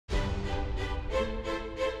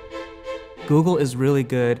Google is really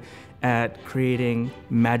good at creating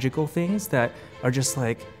magical things that are just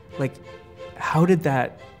like how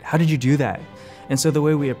did you do that? And so the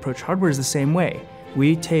way we approach hardware is the same way.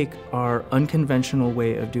 We take our unconventional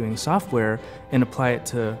way of doing software and apply it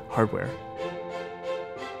to hardware.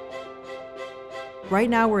 Right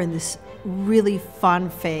now we're in this really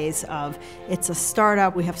fun phase of it's a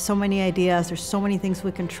startup, we have so many ideas, there's so many things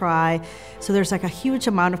we can try. So there's like a huge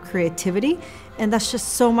amount of creativity, and that's just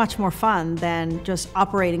so much more fun than just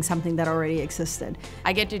operating something that already existed.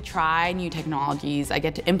 I get to try new technologies, I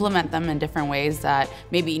get to implement them in different ways that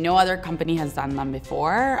maybe no other company has done them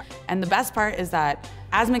before. And the best part is that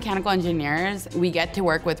as mechanical engineers, we get to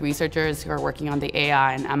work with researchers who are working on the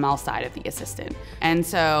AI and ML side of the assistant. And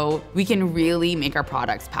so we can really make our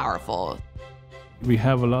products powerful. We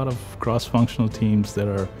have a lot of cross-functional teams that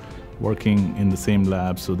are working in the same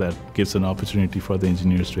lab, so that gives an opportunity for the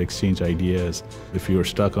engineers to exchange ideas. If you're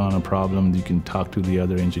stuck on a problem, you can talk to the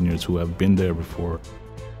other engineers who have been there before.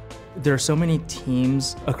 There are so many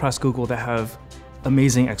teams across Google that have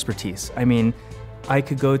amazing expertise. I mean, I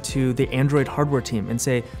could go to the Android hardware team and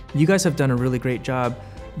say, you guys have done a really great job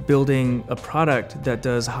building a product that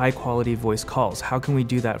does high quality voice calls. How can we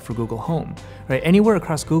do that for Google Home? Right? Anywhere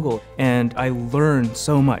across Google, and I learned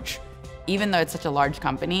so much. Even though it's such a large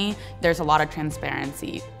company, there's a lot of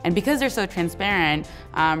transparency. And because they're so transparent,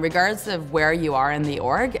 regardless of where you are in the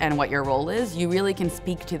org and what your role is, you really can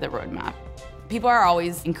speak to the roadmap. People are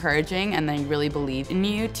always encouraging, and they really believe in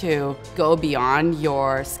you to go beyond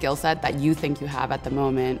your skill set that you think you have at the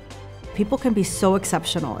moment. People can be so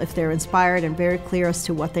exceptional if they're inspired and very clear as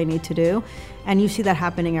to what they need to do, and you see that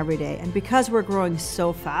happening every day. And because we're growing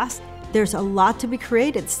so fast, there's a lot to be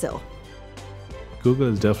created still. Google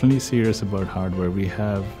is definitely serious about hardware. We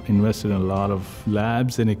have invested in a lot of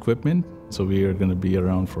labs and equipment, so we are going to be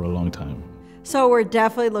around for a long time. So we're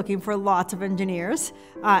definitely looking for lots of engineers,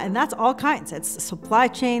 and that's all kinds. It's supply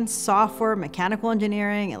chain, software, mechanical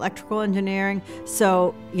engineering, electrical engineering.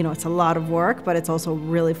 So, it's a lot of work, but it's also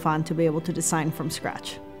really fun to be able to design from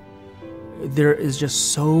scratch. There is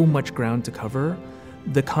just so much ground to cover.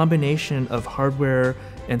 The combination of hardware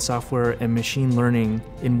and software and machine learning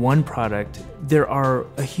in one product, there are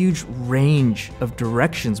a huge range of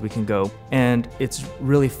directions we can go, and it's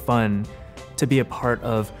really fun to be a part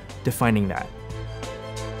of defining that.